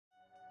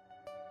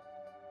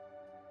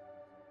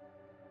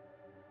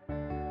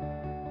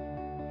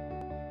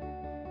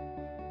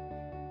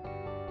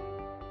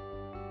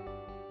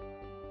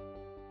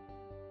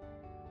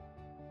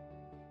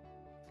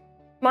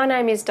My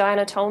name is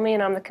Diana Tolmie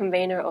and I'm the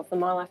convener of the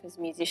My Life as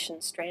a Musician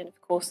strand of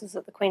courses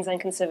at the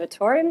Queensland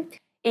Conservatorium.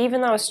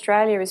 Even though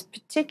Australia is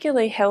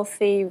particularly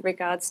healthy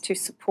regards to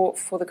support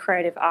for the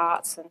creative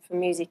arts and for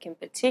music in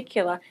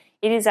particular,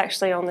 it is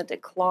actually on the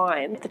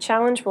decline. The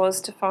challenge was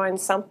to find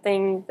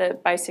something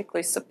that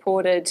basically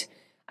supported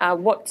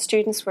what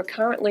students were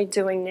currently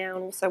doing now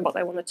and also what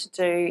they wanted to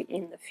do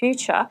in the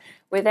future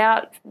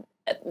without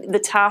the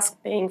task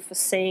being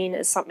foreseen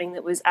as something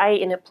that was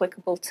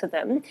inapplicable to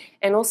them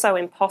and also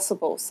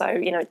impossible.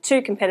 So,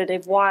 too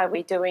competitive, why are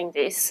we doing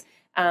this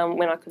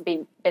when I could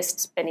be best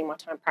spending my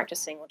time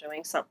practicing or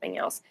doing something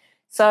else?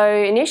 So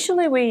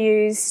initially we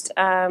used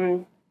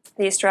the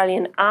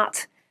Australian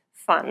Art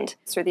Fund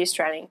through the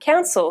Australian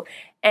Council,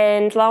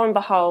 and lo and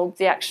behold,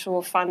 the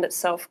actual fund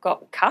itself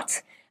got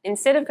cut.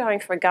 Instead of going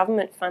for a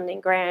government funding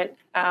grant,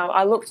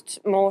 I looked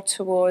more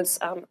towards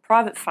a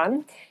private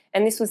fund,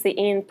 and this was the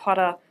Ian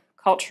Potter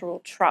Cultural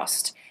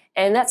Trust.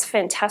 And that's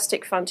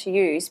fantastic fund to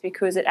use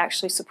because it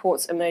actually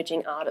supports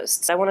emerging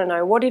artists. They want to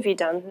know, what have you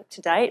done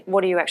to date?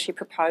 What do you actually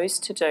propose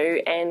to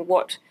do? And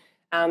what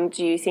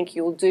do you think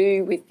you'll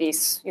do with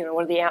this?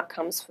 What are the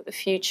outcomes for the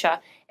future?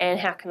 And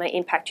how can they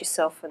impact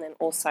yourself and then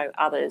also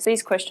others?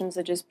 These questions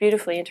are just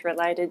beautifully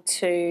interrelated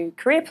to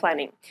career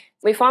planning.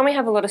 We find we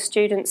have a lot of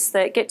students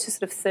that get to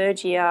sort of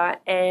third year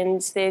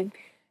and they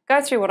go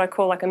through what I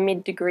call like a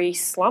mid-degree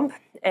slump,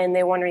 and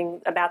they're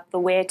wondering about the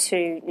where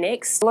to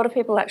next. A lot of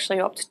people actually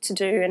opt to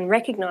do and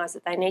recognise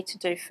that they need to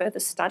do further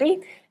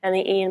study, and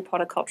the Ian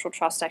Potter Cultural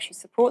Trust actually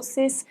supports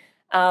this.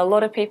 A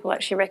lot of people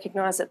actually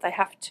recognise that they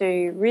have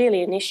to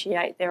really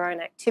initiate their own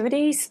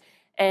activities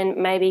and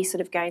maybe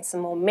sort of gain some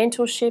more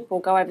mentorship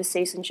or go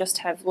overseas and just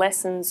have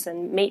lessons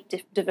and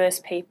meet diverse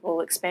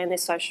people, expand their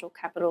social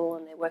capital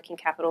and their working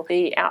capital.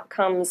 The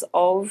outcomes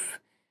of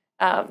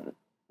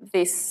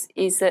this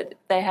is that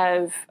they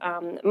have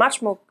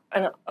much more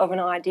of an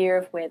idea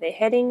of where they're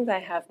heading,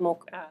 they have more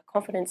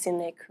confidence in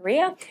their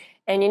career,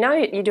 and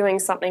you're doing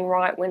something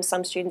right when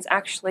some students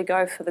actually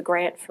go for the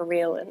grant for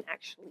real and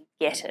actually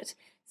get it.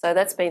 So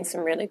that's been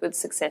some really good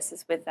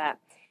successes with that.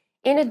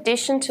 In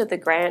addition to the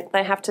grant,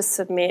 they have to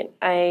submit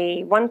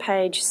a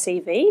one-page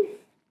CV,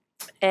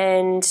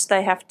 and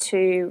they have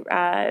to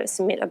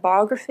submit a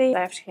biography. They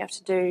actually have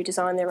to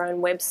design their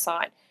own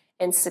website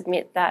and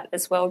submit that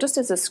as well, just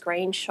as a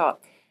screenshot.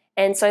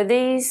 And so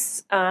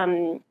these,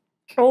 all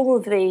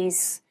of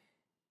these,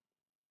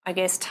 I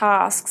guess,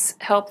 tasks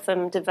help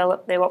them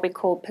develop their what we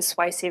call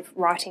persuasive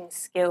writing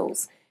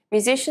skills.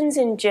 Musicians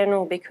in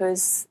general,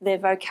 because their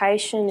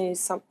vocation is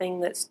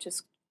something that's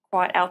just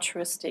quite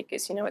altruistic.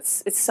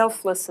 It's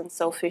selfless and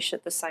selfish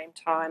at the same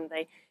time.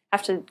 They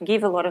have to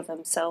give a lot of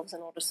themselves in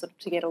order sort of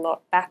to get a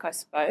lot back, I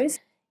suppose.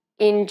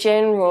 In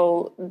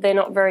general, they're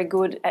not very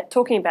good at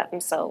talking about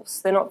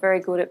themselves. They're not very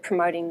good at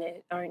promoting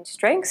their own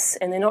strengths,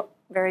 and they're not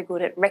very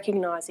good at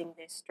recognising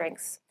their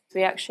strengths.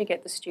 We actually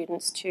get the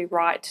students to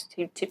write,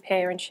 to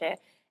pair and share,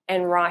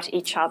 and write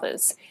each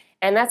other's.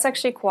 And that's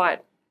actually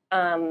quite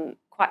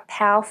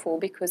powerful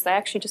because they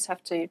actually just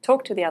have to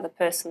talk to the other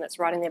person that's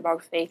writing their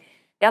biography.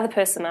 The other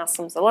person asks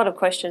them a lot of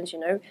questions,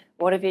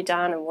 what have you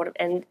done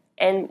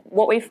and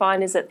what we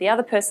find is that the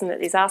other person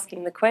that is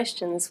asking the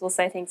questions will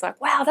say things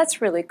like, wow,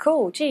 that's really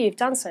cool, gee, you've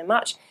done so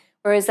much,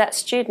 whereas that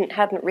student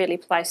hadn't really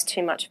placed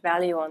too much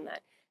value on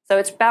that. So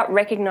it's about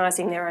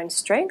recognising their own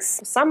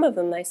strengths. Some of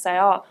them, they say,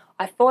 oh,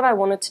 I thought I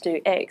wanted to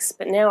do X,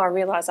 but now I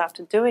realise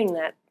after doing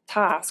that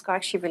task, I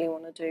actually really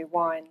want to do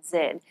Y and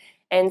Z.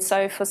 And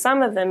so for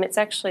some of them, it's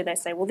actually, they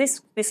say, well,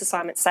 this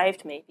assignment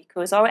saved me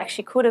because I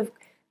actually could have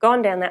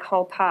gone down that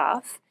whole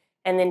path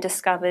and then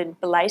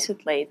discovered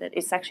belatedly that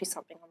it's actually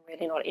something I'm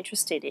really not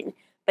interested in.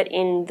 But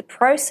in the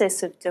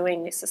process of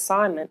doing this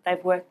assignment,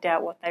 they've worked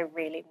out what they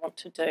really want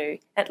to do,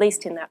 at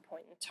least in that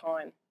point in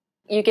time.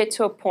 You get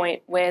to a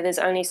point where there's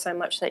only so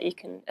much that you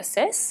can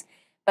assess,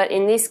 but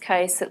in this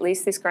case, at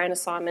least this grant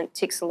assignment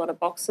ticks a lot of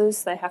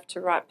boxes. They have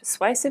to write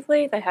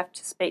persuasively, they have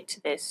to speak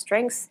to their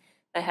strengths,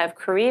 they have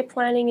career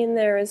planning in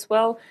there as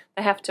well,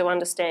 they have to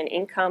understand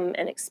income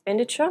and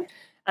expenditure,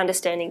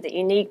 understanding that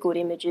you need good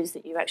images,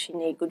 that you actually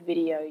need good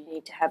video, you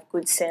need to have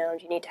good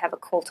sound, you need to have a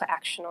call to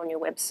action on your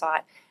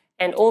website,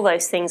 and all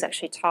those things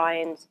actually tie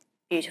in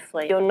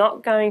beautifully. You're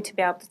not going to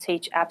be able to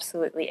teach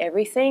absolutely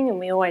everything, and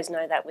we always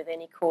know that with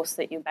any course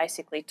that you're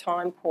basically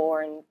time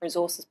poor and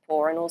resources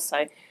poor, and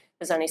also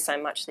there's only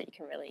so much that you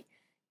can really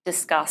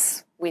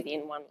discuss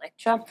within one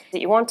lecture.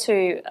 That you want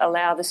to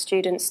allow the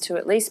students to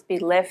at least be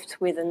left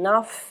with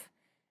enough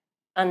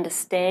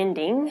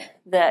understanding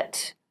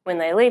that when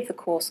they leave the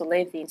course or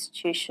leave the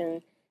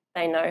institution,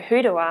 they know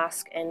who to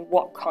ask and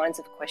what kinds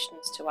of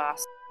questions to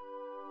ask.